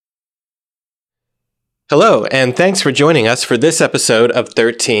Hello, and thanks for joining us for this episode of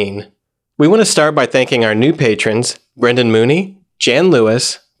 13. We want to start by thanking our new patrons, Brendan Mooney, Jan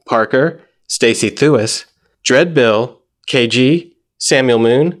Lewis, Parker, Stacy Thewis, Dread Bill, KG, Samuel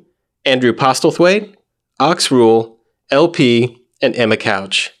Moon, Andrew Postlethwaite, Ox Rule, LP, and Emma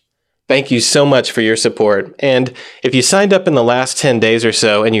Couch. Thank you so much for your support, and if you signed up in the last 10 days or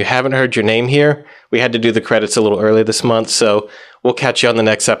so and you haven't heard your name here, we had to do the credits a little early this month, so we'll catch you on the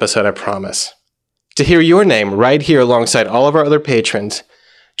next episode, I promise. To hear your name right here alongside all of our other patrons,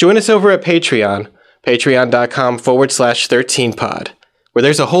 join us over at Patreon, patreon.com/13pod, where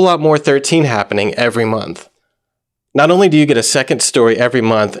there's a whole lot more 13 happening every month. Not only do you get a second story every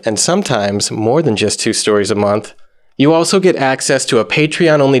month, and sometimes more than just 2 stories a month, you also get access to a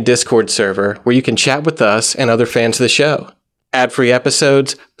Patreon-only Discord server where you can chat with us and other fans of the show. Ad-free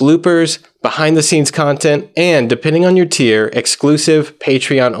episodes, bloopers, behind-the-scenes content, and, depending on your tier, exclusive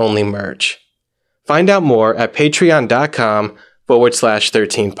Patreon-only merch. Find out more at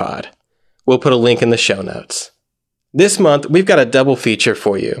patreon.com/13pod. We'll put a link in the show notes. This month, we've got a double feature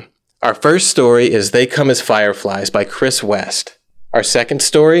for you. Our first story is They Come as Fireflies by Chris West. Our second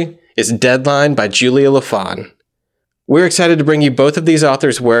story is Deadline by Julia LaFawn. We're excited to bring you both of these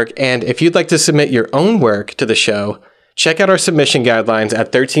authors' work, and if you'd like to submit your own work to the show, check out our submission guidelines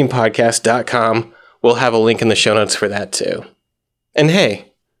at 13podcast.com. We'll have a link in the show notes for that too. And hey,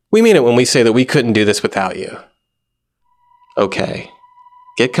 we mean it when we say that we couldn't do this without you. Okay,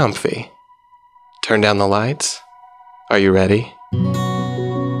 get comfy. Turn down the lights. Are you ready?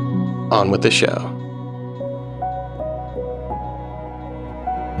 On with the show.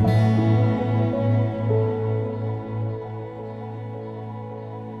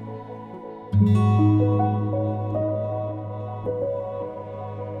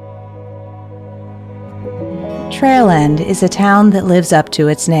 Trail End is a town that lives up to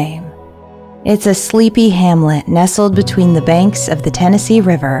its name. It's a sleepy hamlet nestled between the banks of the Tennessee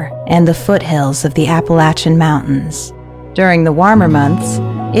River and the foothills of the Appalachian Mountains. During the warmer months,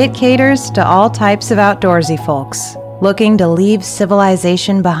 it caters to all types of outdoorsy folks looking to leave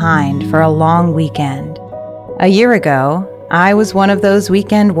civilization behind for a long weekend. A year ago, I was one of those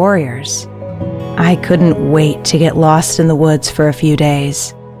weekend warriors. I couldn't wait to get lost in the woods for a few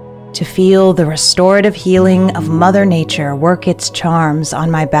days, to feel the restorative healing of Mother Nature work its charms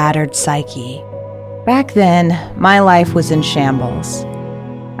on my battered psyche. Back then, my life was in shambles.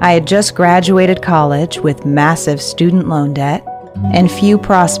 I had just graduated college with massive student loan debt and few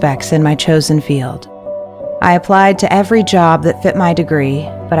prospects in my chosen field. I applied to every job that fit my degree,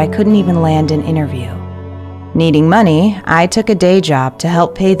 but I couldn't even land an interview. Needing money, I took a day job to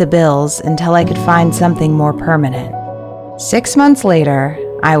help pay the bills until I could find something more permanent. 6 months later,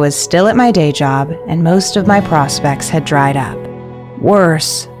 I was still at my day job, and most of my prospects had dried up.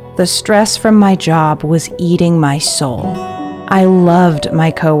 Worse, the stress from my job was eating my soul. I loved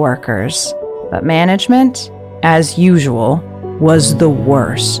my coworkers, but management, as usual, was the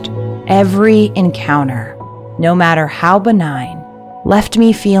worst. Every encounter, no matter how benign, left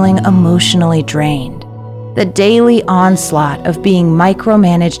me feeling emotionally drained. The daily onslaught of being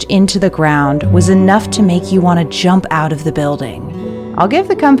micromanaged into the ground was enough to make you want to jump out of the building. I'll give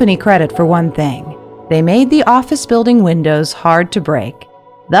the company credit for one thing. They made the office building windows hard to break,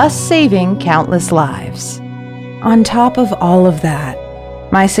 thus saving countless lives. On top of all of that,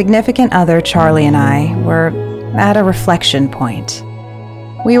 my significant other, Charlie, and I were at a reflection point.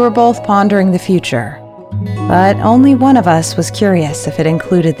 We were both pondering the future, but only one of us was curious if it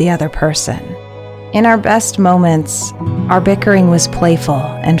included the other person. In our best moments, our bickering was playful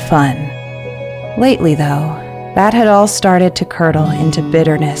and fun. Lately, though, that had all started to curdle into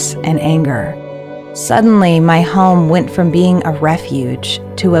bitterness and anger. Suddenly, my home went from being a refuge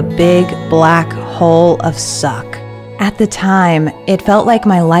to a big black hole of suck. At the time, it felt like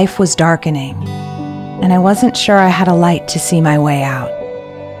my life was darkening, and I wasn't sure I had a light to see my way out.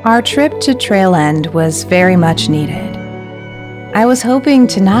 Our trip to Trail End was very much needed. I was hoping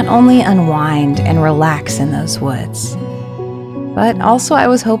to not only unwind and relax in those woods, but also I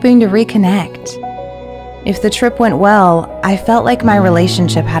was hoping to reconnect. If the trip went well, I felt like my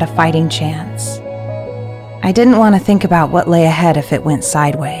relationship had a fighting chance. I didn't want to think about what lay ahead if it went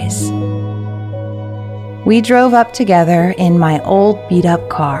sideways. We drove up together in my old beat-up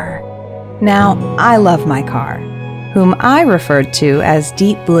car. Now, I love my car, whom I referred to as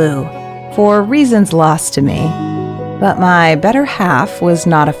Deep Blue for reasons lost to me, but my better half was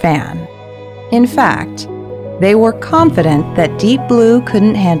not a fan. In fact, they were confident that Deep Blue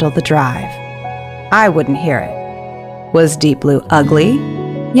couldn't handle the drive. I wouldn't hear it. Was Deep Blue ugly?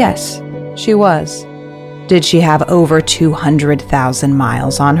 Yes, she was. Did she have over 200,000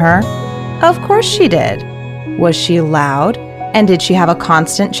 miles on her? Of course she did. Was she loud? And did she have a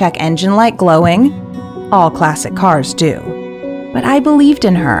constant check engine light glowing? All classic cars do. But I believed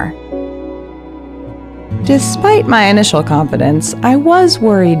in her. Despite my initial confidence, I was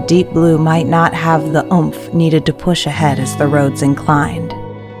worried Deep Blue might not have the oomph needed to push ahead as the roads inclined.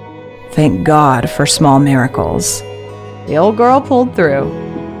 Thank God for small miracles. The old girl pulled through.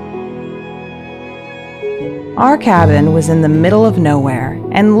 Our cabin was in the middle of nowhere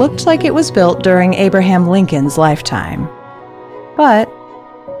and looked like it was built during Abraham Lincoln's lifetime. But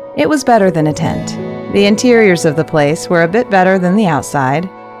it was better than a tent. The interiors of the place were a bit better than the outside,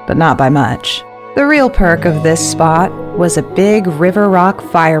 but not by much. The real perk of this spot was a big river rock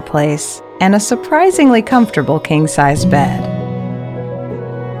fireplace and a surprisingly comfortable king-size bed.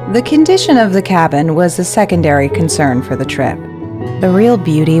 The condition of the cabin was a secondary concern for the trip. The real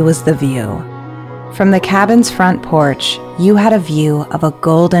beauty was the view. From the cabin's front porch, you had a view of a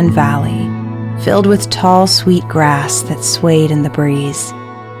golden valley, filled with tall, sweet grass that swayed in the breeze.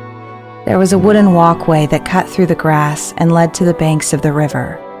 There was a wooden walkway that cut through the grass and led to the banks of the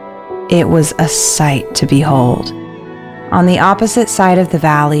river. It was a sight to behold. On the opposite side of the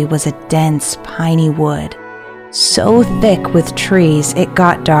valley was a dense, piney wood, so thick with trees it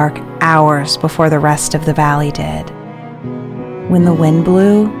got dark hours before the rest of the valley did. When the wind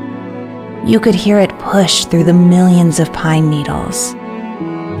blew, you could hear it push through the millions of pine needles.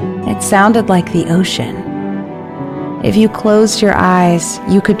 It sounded like the ocean. If you closed your eyes,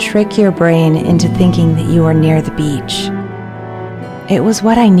 you could trick your brain into thinking that you were near the beach. It was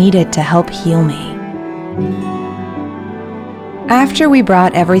what I needed to help heal me. After we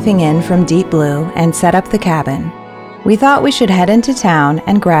brought everything in from Deep Blue and set up the cabin, we thought we should head into town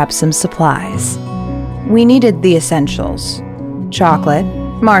and grab some supplies. We needed the essentials: chocolate,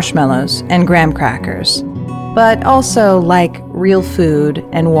 marshmallows, and graham crackers, but also like real food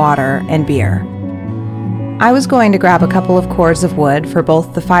and water and beer. I was going to grab a couple of cords of wood for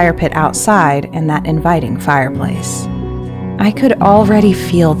both the fire pit outside and that inviting fireplace. I could already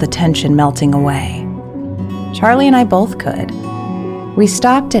feel the tension melting away. Charlie and I both could. We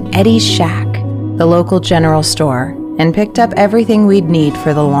stopped at Eddie's Shack, the local general store, and picked up everything we'd need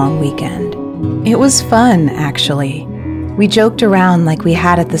for the long weekend. It was fun, actually. We joked around like we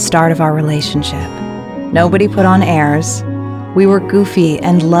had at the start of our relationship. Nobody put on airs. We were goofy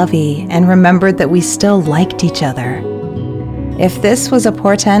and lovey and remembered that we still liked each other. If this was a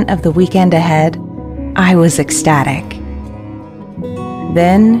portent of the weekend ahead, I was ecstatic.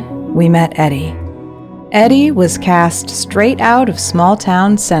 Then we met Eddie. Eddie was cast straight out of Small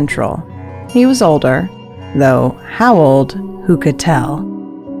Town Central. He was older, though how old, who could tell.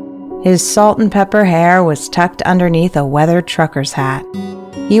 His salt and pepper hair was tucked underneath a weathered trucker's hat.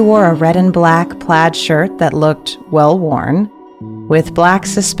 He wore a red and black plaid shirt that looked well worn, with black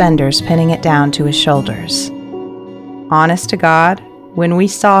suspenders pinning it down to his shoulders. Honest to God, when we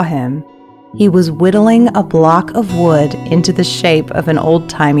saw him, he was whittling a block of wood into the shape of an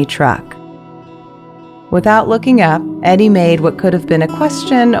old-timey truck. Without looking up, Eddie made what could have been a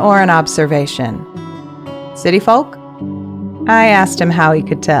question or an observation. "City folk?" I asked him how he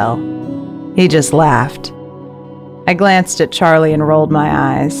could tell. He just laughed. I glanced at Charlie and rolled my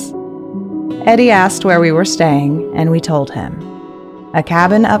eyes. Eddie asked where we were staying, and we told him. A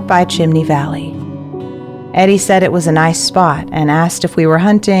cabin up by Chimney Valley. Eddie said it was a nice spot and asked if we were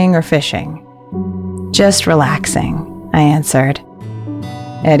hunting or fishing. "Just relaxing," I answered.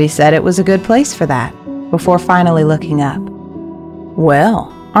 Eddie said it was a good place for that, before finally looking up.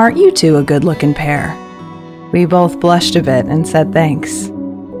 "Well, aren't you two a good-looking pair?" We both blushed a bit and said thanks.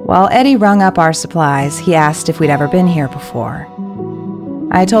 While Eddie rung up our supplies, he asked if we'd ever been here before.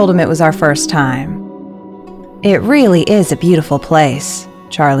 I told him it was our first time. "It really is a beautiful place,"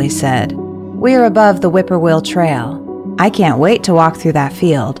 Charlie said. "We're above the Whippoorwill Trail. I can't wait to walk through that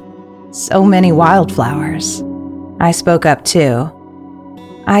field. So many wildflowers." I spoke up too.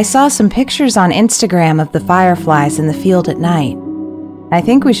 "I saw some pictures on Instagram of the fireflies in the field at night. I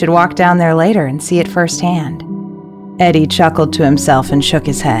think we should walk down there later and see it firsthand." Eddie chuckled to himself and shook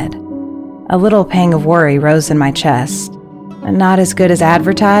his head. A little pang of worry rose in my chest. "Not as good as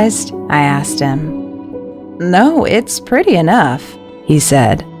advertised?" I asked him. "No, it's pretty enough," he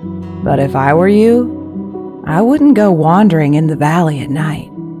said. "But if I were you, I wouldn't go wandering in the valley at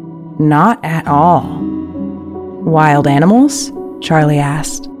night. Not at all." "Wild animals?" Charlie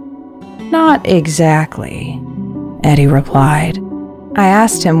asked. "Not exactly," Eddie replied. I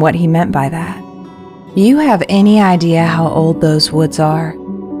asked him what he meant by that. "You have any idea how old those woods are?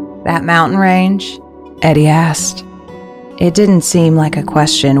 That mountain range?" Eddie asked. It didn't seem like a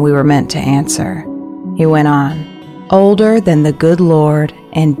question we were meant to answer. He went on. older than the good Lord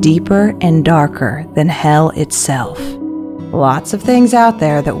and deeper and darker than hell itself. Lots of things out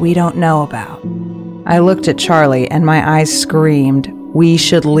there that we don't know about. I looked at Charlie and my eyes screamed, "We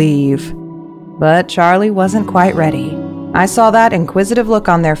should leave." But Charlie wasn't quite ready. I saw that inquisitive look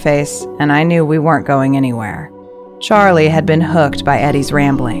on their face, and I knew we weren't going anywhere. Charlie had been hooked by Eddie's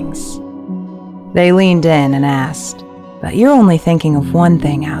ramblings. They leaned in and asked, "But you're only thinking of one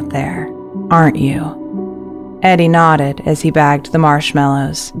thing out there, aren't you?" Eddie nodded as he bagged the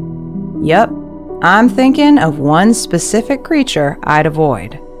marshmallows. "Yep, I'm thinking of one specific creature I'd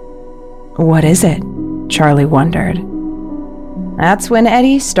avoid." "What is it?" Charlie wondered. That's when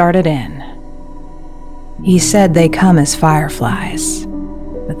Eddie started in. He said they come as fireflies,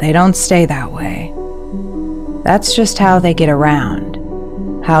 but they don't stay that way. That's just how they get around,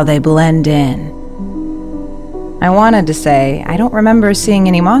 how they blend in. I wanted to say I don't remember seeing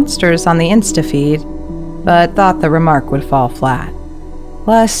any monsters on the Insta feed, but thought the remark would fall flat.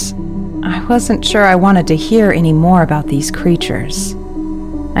 Plus, I wasn't sure I wanted to hear any more about these creatures.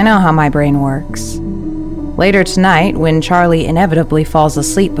 I know how my brain works. Later tonight, when Charlie inevitably falls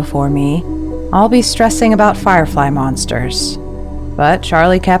asleep before me, I'll be stressing about firefly monsters. But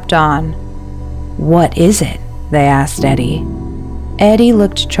Charlie kept on. "What is it?" they asked Eddie. Eddie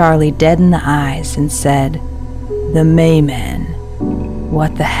looked Charlie dead in the eyes and said, "The Maymen."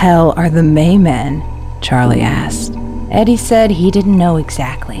 "What the hell are the Maymen?" Charlie asked. Eddie said he didn't know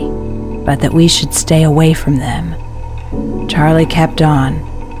exactly, but that we should stay away from them. Charlie kept on.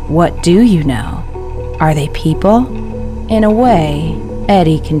 "What do you know? Are they people?" "In a way,"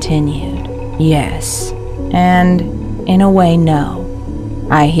 Eddie continued, "yes. And in a way, no.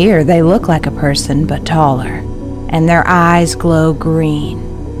 I hear they look like a person but taller, and their eyes glow green.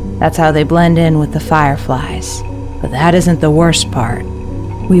 That's how they blend in with the fireflies. But that isn't the worst part."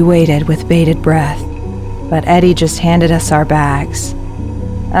 We waited with bated breath, but Eddie just handed us our bags.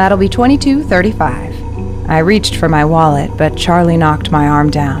 "That'll be $22.35. I reached for my wallet, but Charlie knocked my arm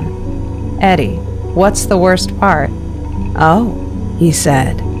down. "Eddie, what's the worst part?" "Oh," he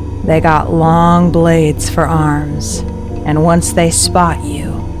said, "they got long blades for arms, and once they spot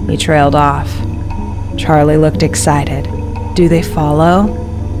you," he trailed off. Charlie looked excited. "Do they follow?"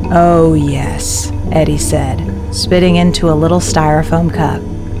 "Oh, yes," Eddie said, spitting into a little styrofoam cup.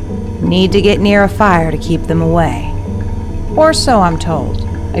 "Need to get near a fire to keep them away. Or so I'm told.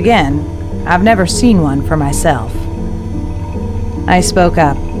 Again, I've never seen one for myself." I spoke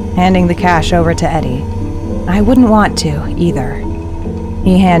up, handing the cash over to Eddie. I wouldn't want to, either.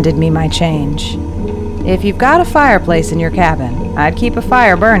 He handed me my change. "If you've got a fireplace in your cabin, I'd keep a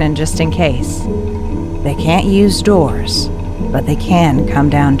fire burning just in case. They can't use doors, but they can come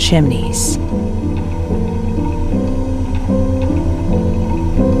down chimneys."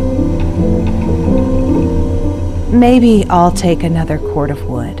 "Maybe I'll take another cord of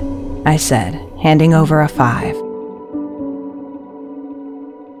wood," I said, handing over a $5.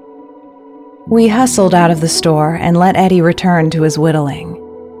 We hustled out of the store and let Eddie return to his whittling.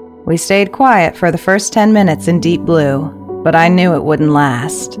 We stayed quiet for the first 10 minutes in deep blue, but I knew it wouldn't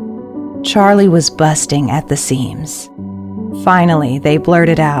last. Charlie was busting at the seams. Finally, they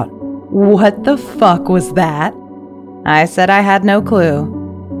blurted out, "What the fuck was that?" I said I had no clue.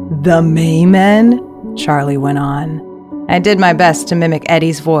 "The Maymen?" Charlie went on. I did my best to mimic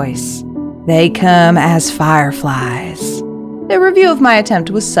Eddie's voice. "They come as fireflies." The review of my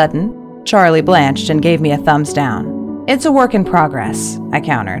attempt was sudden. Charlie blanched and gave me a thumbs down. "It's a work in progress," I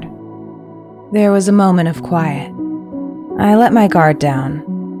countered. There was a moment of quiet. I let my guard down.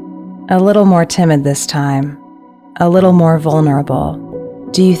 A little more timid this time. A little more vulnerable.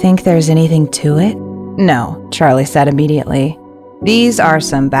 "Do you think there's anything to it?" "No," Charlie said immediately. "These are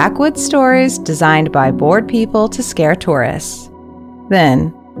some backwoods stories designed by bored people to scare tourists."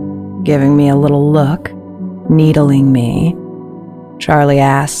 Then, giving me a little look, needling me, Charlie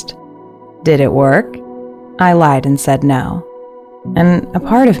asked, "Did it work?" I lied and said no. And a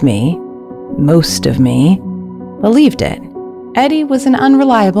part of me, most of me, believed it. Eddie was an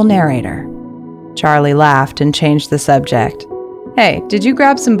unreliable narrator. Charlie laughed and changed the subject. "Hey, did you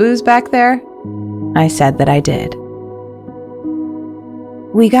grab some booze back there?" I said that I did.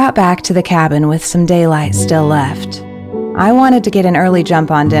 We got back to the cabin with some daylight still left. I wanted to get an early jump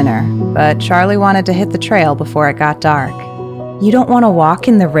on dinner, but Charlie wanted to hit the trail before it got dark. "You don't want to walk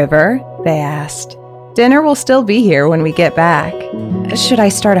in the river?" they asked. "Dinner will still be here when we get back." "Should I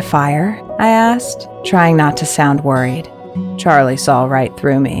start a fire?" I asked, trying not to sound worried. Charlie saw right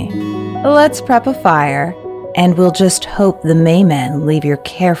through me. "Let's prep a fire, and we'll just hope the Maymen leave your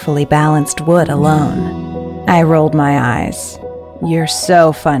carefully balanced wood alone." I rolled my eyes. "You're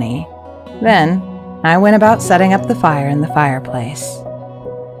so funny." Then, I went about setting up the fire in the fireplace.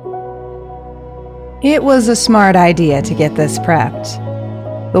 It was a smart idea to get this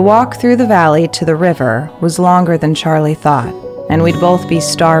prepped. The walk through the valley to the river was longer than Charlie thought, and we'd both be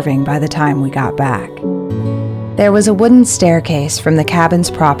starving by the time we got back. There was a wooden staircase from the cabin's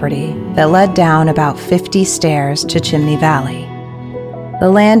property that led down about 50 stairs to Chimney Valley. The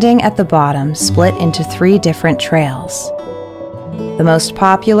landing at the bottom split into 3 different trails. The most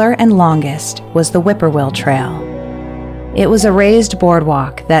popular and longest was the Whippoorwill Trail. It was a raised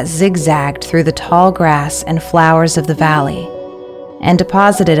boardwalk that zigzagged through the tall grass and flowers of the valley and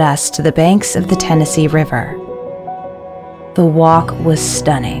deposited us to the banks of the Tennessee River. The walk was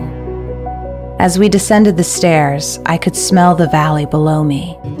stunning. As we descended the stairs, I could smell the valley below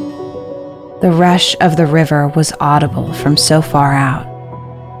me. The rush of the river was audible from so far out.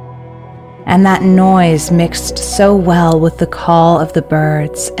 And that noise mixed so well with the call of the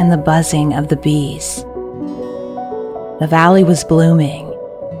birds and the buzzing of the bees. The valley was blooming,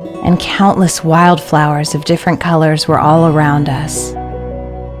 and countless wildflowers of different colors were all around us.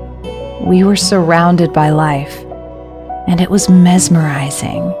 We were surrounded by life, and it was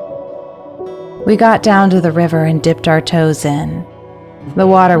mesmerizing. We got down to the river and dipped our toes in. The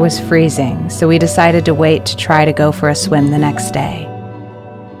water was freezing, so we decided to wait to try to go for a swim the next day.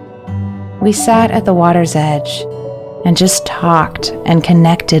 We sat at the water's edge and just talked and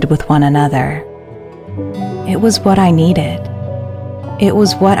connected with one another. It was what I needed. It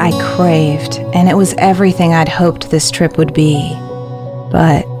was what I craved, and it was everything I'd hoped this trip would be.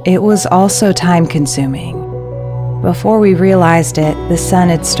 But it was also time-consuming. Before we realized it, the sun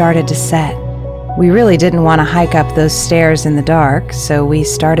had started to set. We really didn't want to hike up those stairs in the dark, so we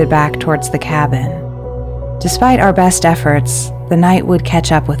started back towards the cabin. Despite our best efforts, the night would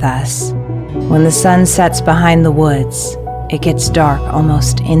catch up with us. When the sun sets behind the woods, it gets dark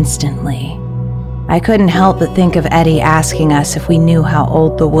almost instantly. I couldn't help but think of Eddie asking us if we knew how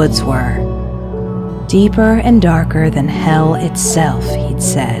old the woods were. Deeper and darker than hell itself, he'd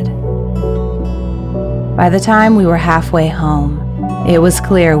said. By the time we were halfway home, it was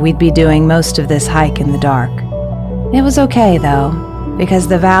clear we'd be doing most of this hike in the dark. It was okay, though, because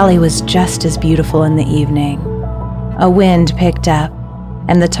the valley was just as beautiful in the evening. A wind picked up,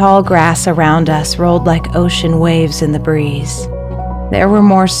 and the tall grass around us rolled like ocean waves in the breeze. There were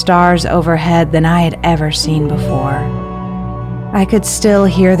more stars overhead than I had ever seen before. I could still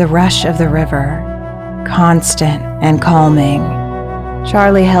hear the rush of the river, constant and calming.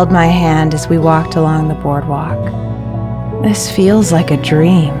 Charlie held my hand as we walked along the boardwalk. "This feels like a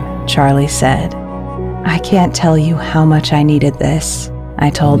dream," Charlie said. "I can't tell you how much I needed this," I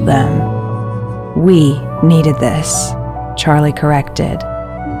told them. "We needed this," Charlie corrected.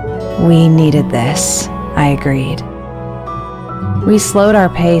 "We needed this," I agreed. We slowed our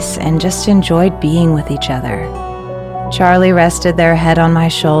pace and just enjoyed being with each other. Charlie rested their head on my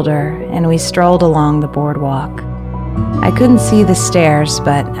shoulder, and we strolled along the boardwalk. I couldn't see the stairs,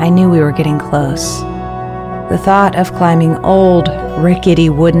 but I knew we were getting close. The thought of climbing old, rickety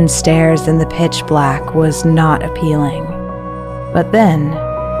wooden stairs in the pitch black was not appealing. But then,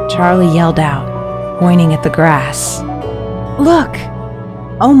 Charlie yelled out, pointing at the grass. "Look!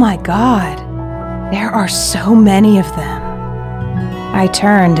 Oh my God! There are so many of them!" I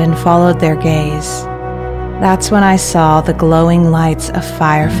turned and followed their gaze. That's when I saw the glowing lights of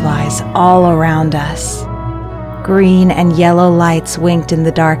fireflies all around us. Green and yellow lights winked in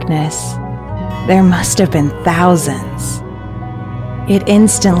the darkness. There must have been thousands. It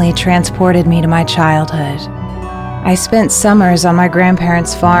instantly transported me to my childhood. I spent summers on my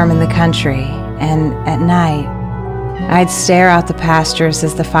grandparents' farm in the country, and at night, I'd stare out the pastures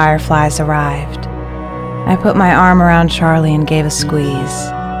as the fireflies arrived. I put my arm around Charlie and gave a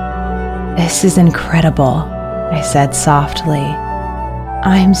squeeze. "This is incredible," I said softly.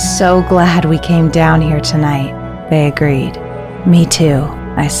 "I'm so glad we came down here tonight," they agreed. "Me too,"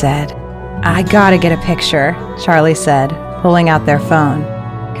 I said. "I gotta get a picture," Charlie said, pulling out their phone.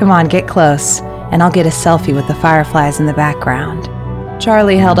 "Come on, get close, and I'll get a selfie with the fireflies in the background."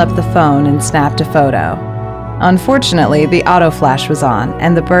 Charlie held up the phone and snapped a photo. Unfortunately, the auto flash was on,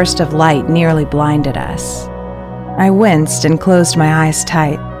 and the burst of light nearly blinded us. I winced and closed my eyes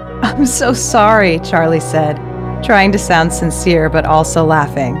tight. "I'm so sorry," Charlie said, trying to sound sincere but also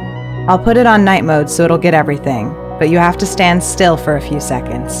laughing. "I'll put it on night mode so it'll get everything, but you have to stand still for a few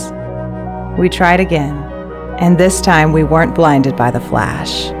seconds." We tried again, and this time we weren't blinded by the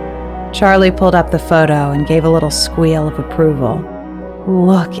flash. Charlie pulled up the photo and gave a little squeal of approval.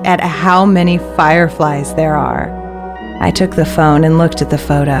 "Look at how many fireflies there are." I took the phone and looked at the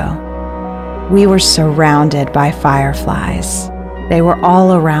photo. We were surrounded by fireflies. They were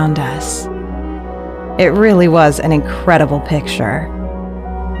all around us. It really was an incredible picture.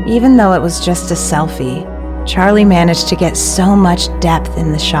 Even though it was just a selfie, Charlie managed to get so much depth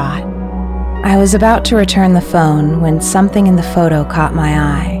in the shot. I was about to return the phone when something in the photo caught my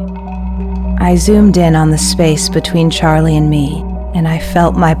eye. I zoomed in on the space between Charlie and me, and I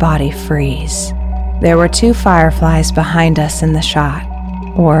felt my body freeze. There were 2 fireflies behind us in the shot,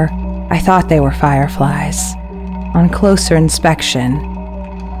 or I thought they were fireflies. On closer inspection,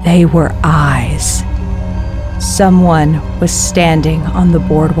 they were eyes. Someone was standing on the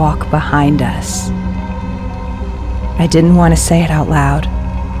boardwalk behind us. I didn't want to say it out loud,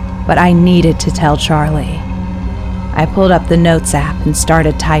 but I needed to tell Charlie. I pulled up the notes app and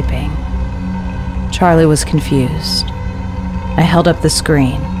started typing. Charlie was confused. I held up the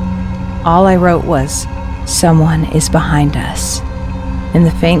screen. All I wrote was, "Someone is behind us." In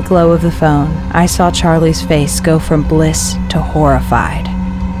the faint glow of the phone, I saw Charlie's face go from bliss to horrified.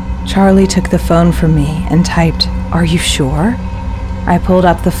 Charlie took the phone from me and typed, "Are you sure?" I pulled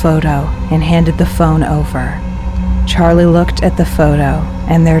up the photo and handed the phone over. Charlie looked at the photo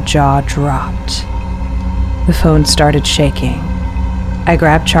and their jaw dropped. The phone started shaking. I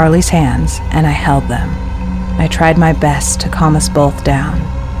grabbed Charlie's hands and I held them. I tried my best to calm us both down.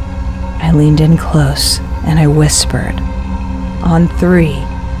 I leaned in close and I whispered, "On 3,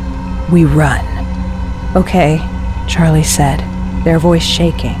 we run." "Okay," Charlie said, their voice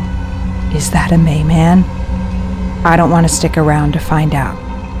shaking. "Is that a Mayman?" "I don't want to stick around to find out.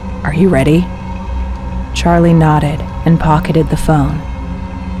 Are you ready?" Charlie nodded and pocketed the phone.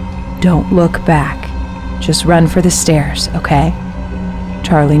 "Don't look back. Just run for the stairs, okay?"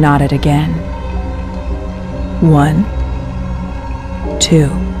 Charlie nodded again. 1,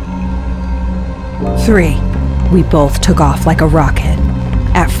 2, 3. We both took off like a rocket.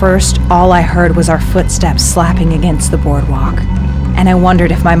 At first, all I heard was our footsteps slapping against the boardwalk, and I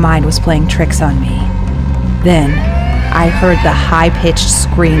wondered if my mind was playing tricks on me. Then, I heard the high-pitched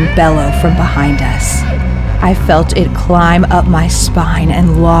scream bellow from behind us. I felt it climb up my spine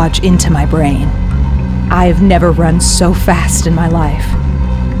and lodge into my brain. I've never run so fast in my life.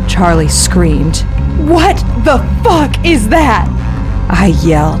 Charlie screamed, "What the fuck is that?" I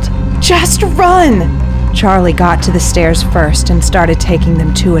yelled, "Just run!" Charlie got to the stairs first and started taking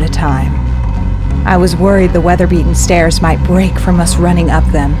them 2 at a time. I was worried the weather-beaten stairs might break from us running up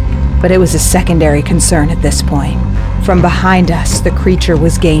them, but it was a secondary concern at this point. From behind us, the creature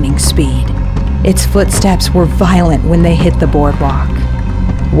was gaining speed. Its footsteps were violent when they hit the boardwalk.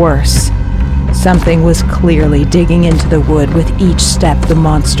 Worse, something was clearly digging into the wood with each step the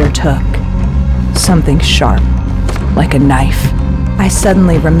monster took. Something sharp, like a knife. I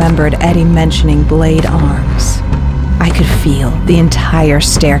suddenly remembered Eddie mentioning blade arms. I could feel the entire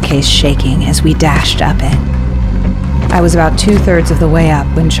staircase shaking as we dashed up it. I was about 2/3 of the way up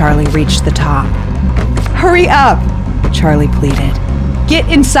when Charlie reached the top. "Hurry up!" Charlie pleaded. "Get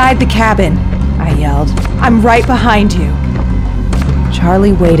inside the cabin!" I yelled. "I'm right behind you!"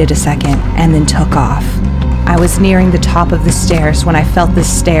 Charlie waited a second and then took off. I was nearing the top of the stairs when I felt the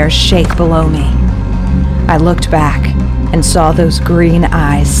stairs shake below me. I looked back and saw those green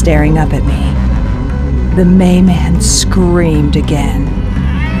eyes staring up at me. The Mayman screamed again.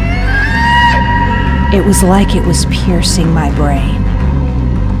 It was like it was piercing my brain.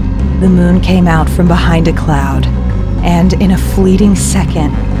 The moon came out from behind a cloud, and in a fleeting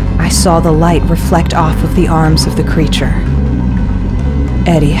second, I saw the light reflect off of the arms of the creature.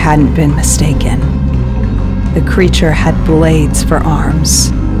 Eddie hadn't been mistaken. The creature had blades for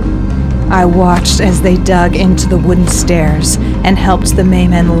arms. I watched as they dug into the wooden stairs and helped the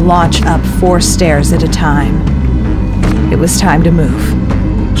Mayman launch up 4 stairs at a time. It was time to move.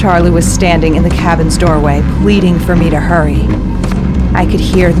 Charlie was standing in the cabin's doorway, pleading for me to hurry. I could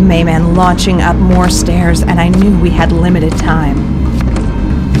hear the Mayman launching up more stairs, and I knew we had limited time.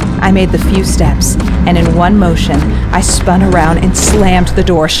 I made the few steps, and in one motion, I spun around and slammed the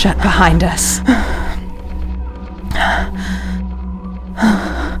door shut behind us.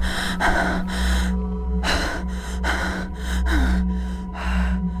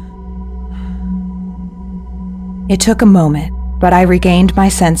 It took a moment, but I regained my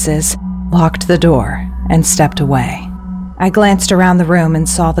senses, locked the door, and stepped away. I glanced around the room and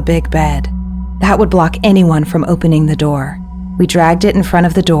saw the big bed. That would block anyone from opening the door. We dragged it in front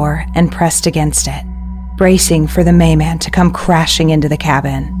of the door and pressed against it, bracing for the Mayman to come crashing into the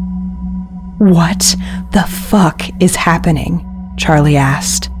cabin. "What the fuck is happening?" Charlie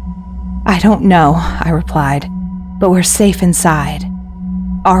asked. "I don't know," I replied, "but we're safe inside."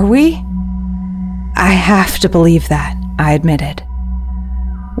 "Are we?" "I have to believe that," I admitted.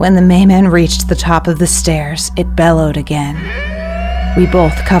 When the Mayman reached the top of the stairs, it bellowed again. We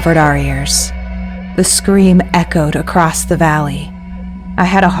both covered our ears. The scream echoed across the valley. I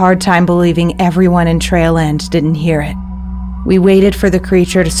had a hard time believing everyone in Trail End didn't hear it. We waited for the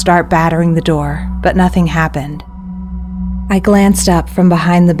creature to start battering the door, but nothing happened. I glanced up from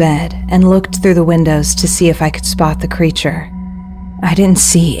behind the bed and looked through the windows to see if I could spot the creature. I didn't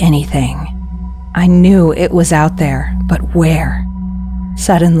see anything. I knew it was out there, but where?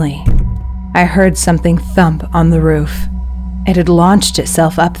 Suddenly, I heard something thump on the roof. It had launched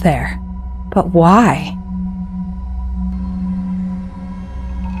itself up there. But why?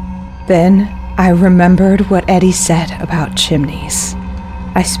 Then I remembered what Eddie said about chimneys.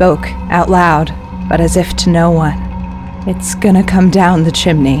 I spoke out loud, but as if to no one. "It's gonna come down the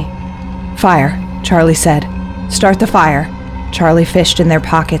chimney." "Fire," Charlie said. "Start the fire." Charlie fished in their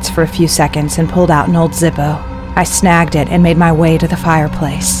pockets for a few seconds and pulled out an old Zippo. I snagged it and made my way to the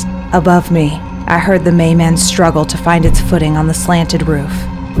fireplace. Above me, I heard the Mayman struggle to find its footing on the slanted roof,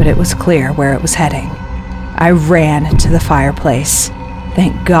 but it was clear where it was heading. I ran to the fireplace.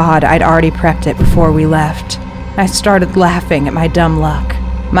 Thank God I'd already prepped it before we left. I started laughing at my dumb luck.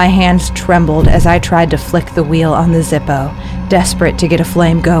 My hands trembled as I tried to flick the wheel on the Zippo, desperate to get a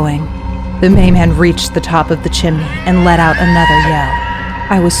flame going. The Mayman reached the top of the chimney and let out another yell.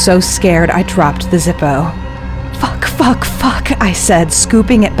 I was so scared I dropped the Zippo. "Fuck, fuck, fuck," I said,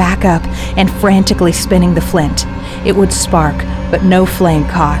 scooping it back up and frantically spinning the flint. It would spark, but no flame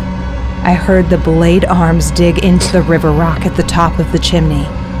caught. I heard the blade arms dig into the river rock at the top of the chimney.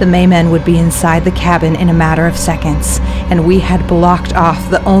 The Maymen would be inside the cabin in a matter of seconds, and we had blocked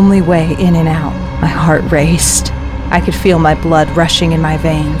off the only way in and out. My heart raced. I could feel my blood rushing in my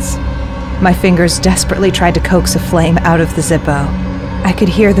veins. My fingers desperately tried to coax a flame out of the Zippo. I could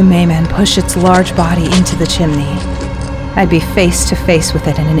hear the Mayman push its large body into the chimney. I'd be face to face with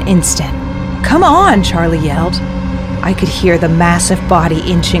it in an instant. "Come on," Charlie yelled. I could hear the massive body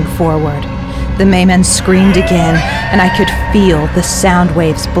inching forward. The Mayman screamed again, and I could feel the sound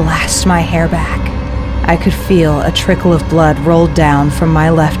waves blast my hair back. I could feel a trickle of blood roll down from my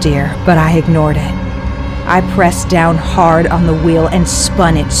left ear, but I ignored it. I pressed down hard on the wheel and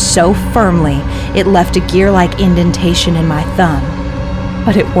spun it so firmly it left a gear-like indentation in my thumb.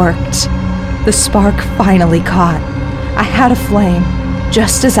 But it worked. The spark finally caught. I had a flame.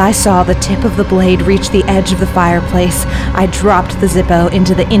 Just as I saw the tip of the blade reach the edge of the fireplace, I dropped the Zippo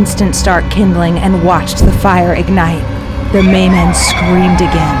into the instant start kindling and watched the fire ignite. The Mayman screamed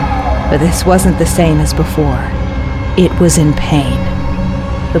again, but this wasn't the same as before. It was in pain.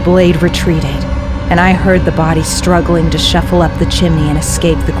 The blade retreated, and I heard the body struggling to shuffle up the chimney and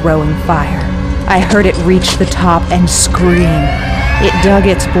escape the growing fire. I heard it reach the top and scream. It dug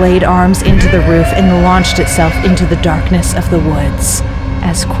its blade arms into the roof and launched itself into the darkness of the woods.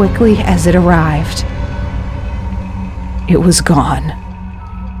 As quickly as it arrived, it was gone.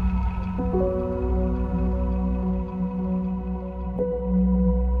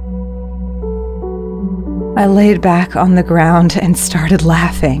 I laid back on the ground and started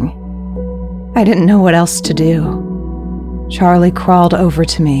laughing. I didn't know what else to do. Charlie crawled over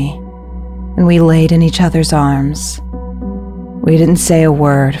to me, and we laid in each other's arms. We didn't say a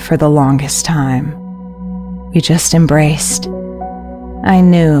word for the longest time. We just embraced. I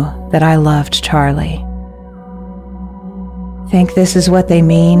knew that I loved Charlie. "Think this is what they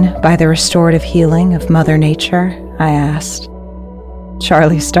mean by the restorative healing of Mother Nature?" I asked.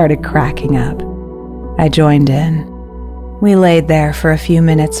 Charlie started cracking up. I joined in. We laid there for a few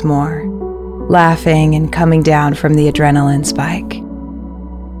minutes more, laughing and coming down from the adrenaline spike.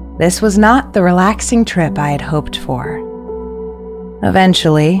 This was not the relaxing trip I had hoped for.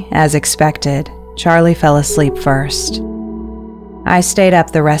 Eventually, as expected, Charlie fell asleep first. I stayed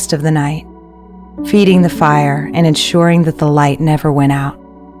up the rest of the night, feeding the fire and ensuring that the light never went out.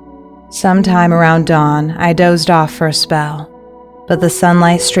 Sometime around dawn, I dozed off for a spell, but the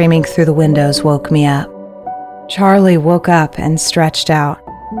sunlight streaming through the windows woke me up. Charlie woke up and stretched out.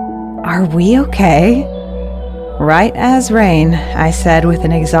 "Are we okay?" "Right as rain," I said with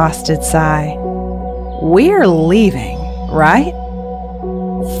an exhausted sigh. "We're leaving, right?"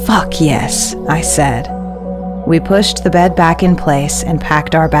 "Fuck yes," I said. We pushed the bed back in place and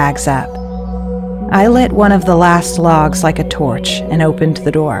packed our bags up. I lit one of the last logs like a torch and opened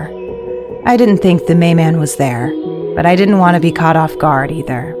the door. I didn't think the Mayman was there, but I didn't want to be caught off guard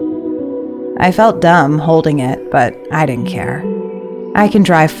either. I felt dumb holding it, but I didn't care. "I can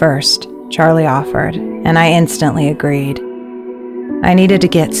drive first," Charlie offered, and I instantly agreed. I needed to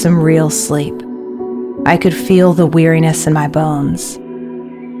get some real sleep. I could feel the weariness in my bones.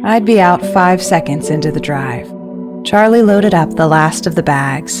 I'd be out 5 seconds into the drive. Charlie loaded up the last of the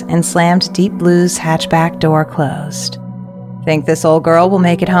bags and slammed Deep Blue's hatchback door closed. "Think this old girl will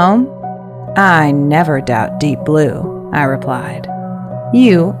make it home?" "I never doubt Deep Blue," I replied.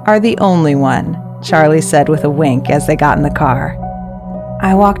 "You are the only one," Charlie said with a wink as they got in the car.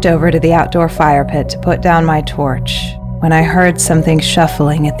 I walked over to the outdoor fire pit to put down my torch when I heard something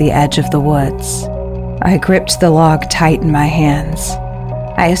shuffling at the edge of the woods. I gripped the log tight in my hands.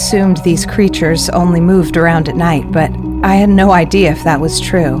 I assumed these creatures only moved around at night, but I had no idea if that was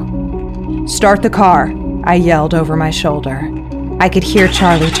true. "Start the car," I yelled over my shoulder. I could hear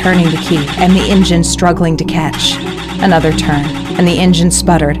Charlie turning the key and the engine struggling to catch. Another turn, and the engine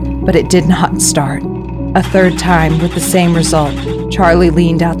sputtered, but it did not start. A third time with the same result. Charlie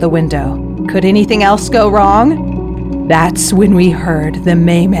leaned out the window. Could anything else go wrong? That's when we heard the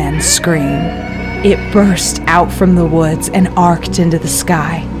Mayman scream. It burst out from the woods and arced into the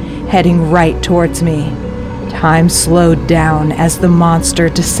sky, heading right towards me. Time slowed down as the monster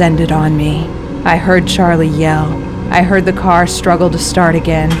descended on me. I heard Charlie yell. I heard the car struggle to start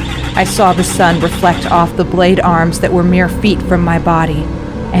again. I saw the sun reflect off the blade arms that were mere feet from my body.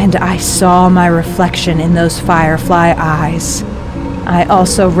 And I saw my reflection in those firefly eyes. I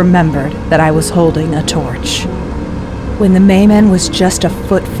also remembered that I was holding a torch. When the Mayman was just a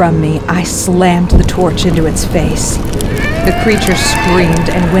foot from me, I slammed the torch into its face. The creature screamed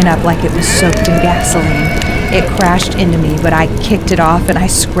and went up like it was soaked in gasoline. It crashed into me, but I kicked it off and I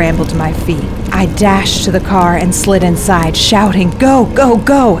scrambled to my feet. I dashed to the car and slid inside, shouting, "Go, go,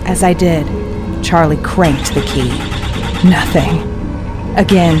 go," as I did. Charlie cranked the key. Nothing.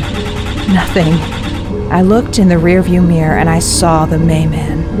 Again, nothing. I looked in the rearview mirror and I saw the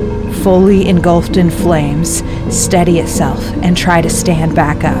Mayman, fully engulfed in flames, steady itself and try to stand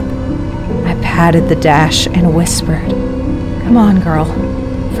back up. I patted the dash and whispered, "Come on, girl,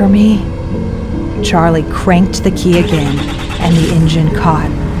 for me." Charlie cranked the key again and the engine caught.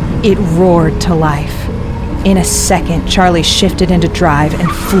 It roared to life. In a second, Charlie shifted into drive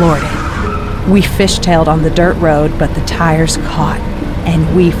and floored it. We fishtailed on the dirt road, but the tires caught,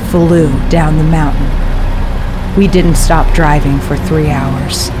 and we flew down the mountain. We didn't stop driving for 3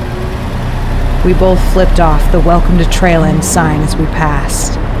 hours. We both flipped off the "Welcome to Trail End" sign as we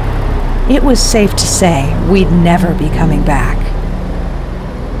passed. It was safe to say we'd never be coming back.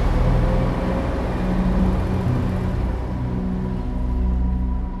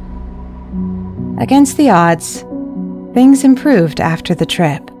 Against the odds, things improved after the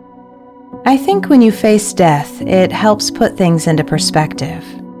trip. I think when you face death, it helps put things into perspective.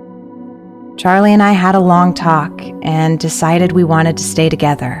 Charlie and I had a long talk and decided we wanted to stay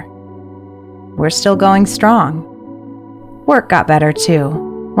together. We're still going strong. Work got better too,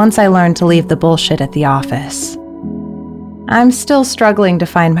 once I learned to leave the bullshit at the office. I'm still struggling to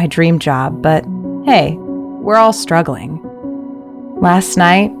find my dream job, but hey, we're all struggling. Last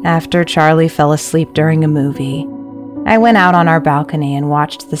night, after Charlie fell asleep during a movie, I went out on our balcony and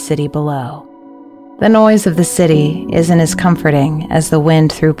watched the city below. The noise of the city isn't as comforting as the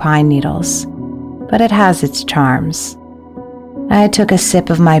wind through pine needles, but it has its charms. I took a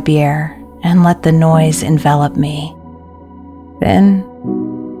sip of my beer and let the noise envelop me. Then,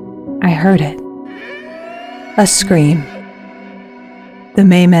 I heard it. A scream. The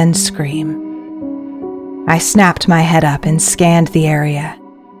Maymen scream. I snapped my head up and scanned the area,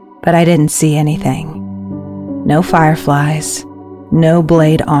 but I didn't see anything. No fireflies, no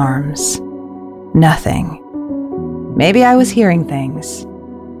blade arms, nothing. Maybe I was hearing things.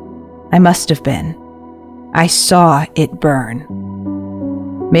 I must have been. I saw it burn.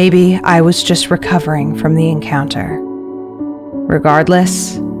 Maybe I was just recovering from the encounter.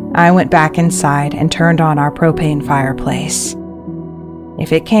 Regardless, I went back inside and turned on our propane fireplace.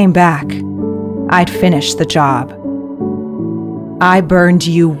 If it came back, I'd finish the job. I burned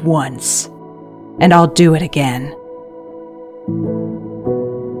you once, and I'll do it again.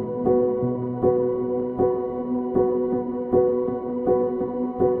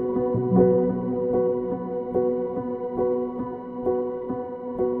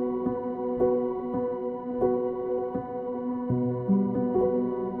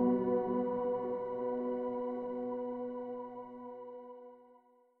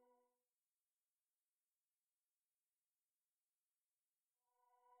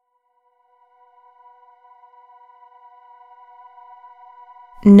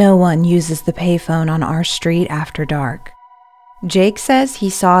 No one uses the payphone on our street after dark. Jake says he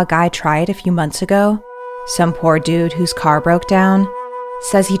saw a guy try it a few months ago. Some poor dude whose car broke down.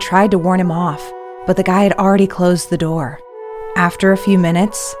 Says he tried to warn him off, but the guy had already closed the door. After a few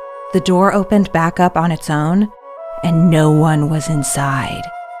minutes, the door opened back up on its own, and no one was inside.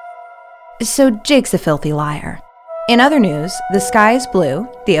 So Jake's a filthy liar. In other news, the sky is blue,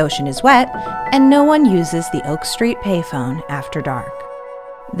 the ocean is wet, and no one uses the Oak Street payphone after dark.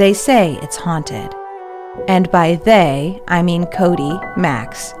 They say it's haunted. And by they, I mean Cody,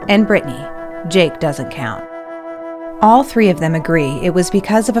 Max, and Brittany. Jake doesn't count. All three of them agree it was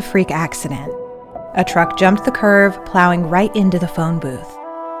because of a freak accident. A truck jumped the curve, plowing right into the phone booth.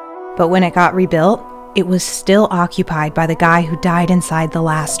 But when it got rebuilt, it was still occupied by the guy who died inside the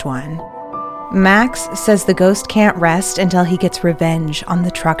last one. Max says the ghost can't rest until he gets revenge on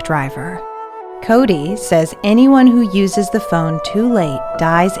the truck driver. Cody says anyone who uses the phone too late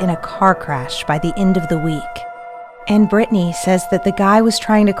dies in a car crash by the end of the week. And Brittany says that the guy was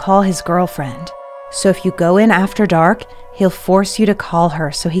trying to call his girlfriend. So if you go in after dark, he'll force you to call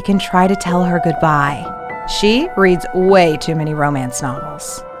her so he can try to tell her goodbye. She reads way too many romance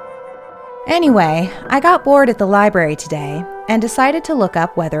novels. Anyway, I got bored at the library today and decided to look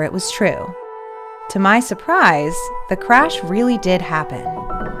up whether it was true. To my surprise, the crash really did happen.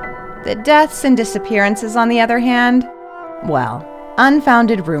 The deaths and disappearances, on the other hand, well,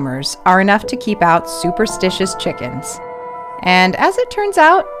 unfounded rumors are enough to keep out superstitious chickens. And as it turns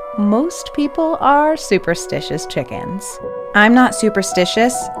out, most people are superstitious chickens. I'm not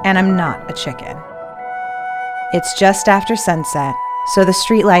superstitious, and I'm not a chicken. It's just after sunset, so the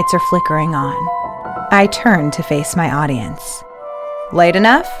streetlights are flickering on. I turn to face my audience. Late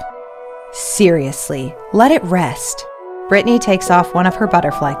enough? Seriously, let it rest. Brittany takes off one of her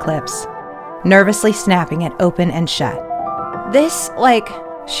butterfly clips, nervously snapping it open and shut.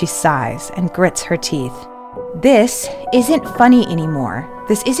 She sighs and grits her teeth. This isn't funny anymore.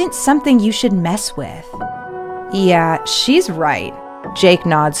 This isn't something you should mess with. Yeah, she's right. Jake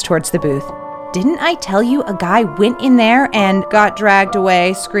nods towards the booth. Didn't I tell you a guy went in there and got dragged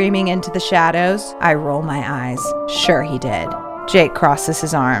away, screaming into the shadows? I roll my eyes. Sure he did. Jake crosses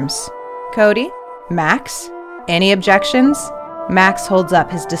his arms. Cody? Max? Any objections? Max holds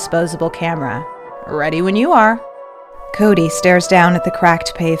up his disposable camera. Ready when you are. Cody stares down at the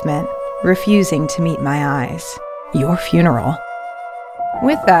cracked pavement, refusing to meet my eyes. Your funeral.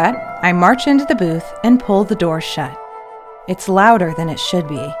 With that, I march into the booth and pull the door shut. It's louder than it should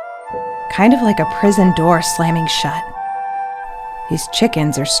be. Kind of like a prison door slamming shut. These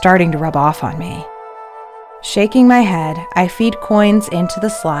chickens are starting to rub off on me. Shaking my head, I feed coins into the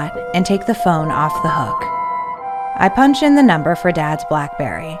slot and take the phone off the hook. I punch in the number for Dad's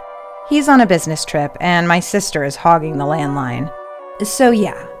BlackBerry. He's on a business trip and my sister is hogging the landline. So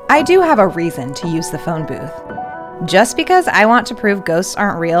yeah, I do have a reason to use the phone booth. Just because I want to prove ghosts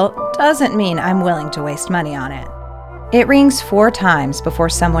aren't real doesn't mean I'm willing to waste money on it. It rings 4 times before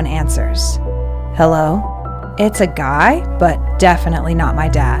someone answers. Hello? It's a guy, but definitely not my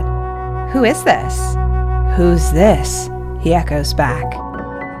dad. Who is this? Who's this? He echoes back.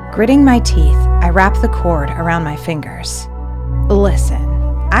 Gritting my teeth, I wrap the cord around my fingers. Listen,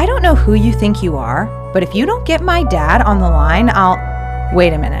 I don't know who you think you are, but if you don't get my dad on the line,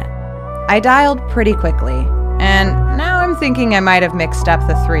 Wait a minute. I dialed pretty quickly, and now I'm thinking I might have mixed up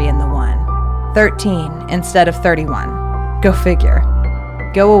the 3 and the 1. 13 instead of 31. Go figure.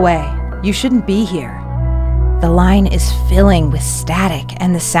 Go away. You shouldn't be here. The line is filling with static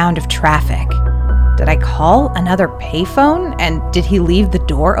and the sound of traffic. Did I call another payphone, and did he leave the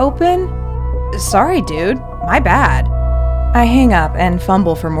door open? Sorry, dude. My bad. I hang up and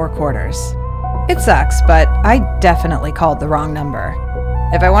fumble for more quarters. It sucks, but I definitely called the wrong number.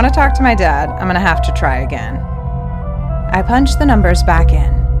 If I want to talk to my dad, I'm gonna have to try again. I punch the numbers back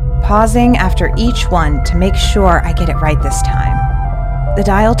in, pausing after each one to make sure I get it right this time. The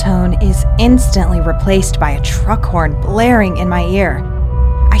dial tone is instantly replaced by a truck horn blaring in my ear.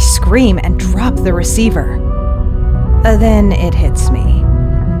 I scream and drop the receiver. Then it hits me.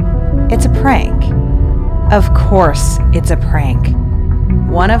 It's a prank. Of course it's a prank.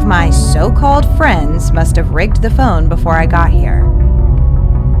 One of my so-called friends must have rigged the phone before I got here.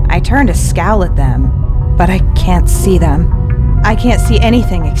 I turn to scowl at them, but I can't see them. I can't see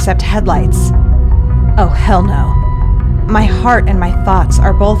anything except headlights. Oh, hell no. My heart and my thoughts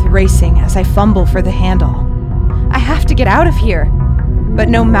are both racing as I fumble for the handle. I have to get out of here. But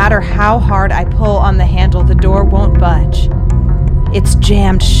no matter how hard I pull on the handle, the door won't budge. It's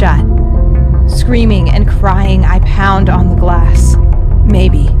jammed shut. Screaming and crying, I pound on the glass.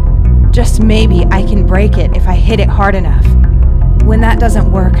 Maybe, just maybe, I can break it if I hit it hard enough. When that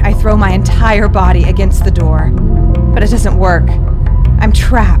doesn't work, I throw my entire body against the door. But it doesn't work. I'm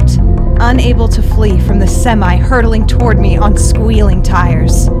trapped, unable to flee from the semi hurtling toward me on squealing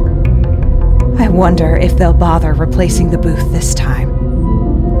tires. I wonder if they'll bother replacing the booth this time.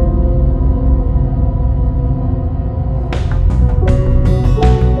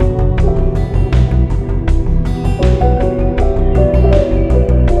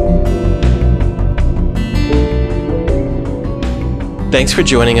 Thanks for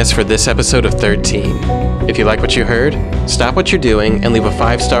joining us for this episode of 13. If you like what you heard, stop what you're doing and leave a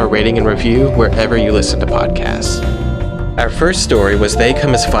 5-star rating and review wherever you listen to podcasts. Our first story was They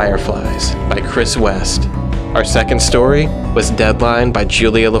Come as Fireflies by Chris West. Our second story was Deadline by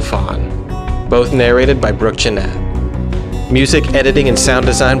Julia LaFawn, both narrated by Brooke Jeanette. Music editing and sound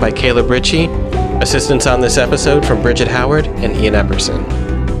design by Caleb Ritchie. Assistance on this episode from Bridget Howard and Ian Epperson.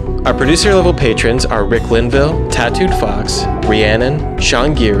 Our producer-level patrons are Rick Linville, Tattooed Fox, Rhiannon,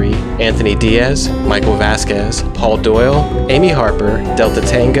 Sean Geary, Anthony Diaz, Michael Vasquez, Paul Doyle, Amy Harper, Delta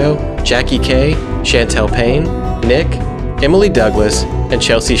Tango, Jackie K, Chantel Payne, Nick, Emily Douglas, and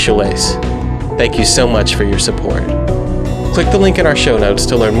Chelsea Chalace. Thank you so much for your support. Click the link in our show notes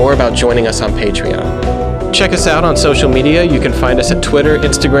to learn more about joining us on Patreon. Check us out on social media. You can find us at Twitter,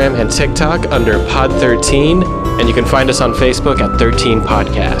 Instagram, and TikTok under Pod13, and you can find us on Facebook at 13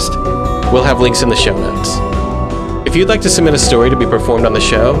 Podcast. We'll have links in the show notes. If you'd like to submit a story to be performed on the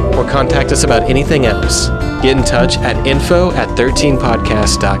show, or contact us about anything else, get in touch at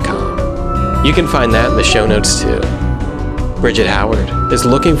info@13podcast.com. You can find that in the show notes too. Bridget Howard is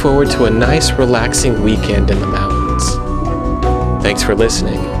looking forward to a nice, relaxing weekend in the mountains. Thanks for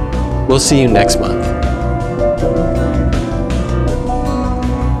listening. We'll see you next month.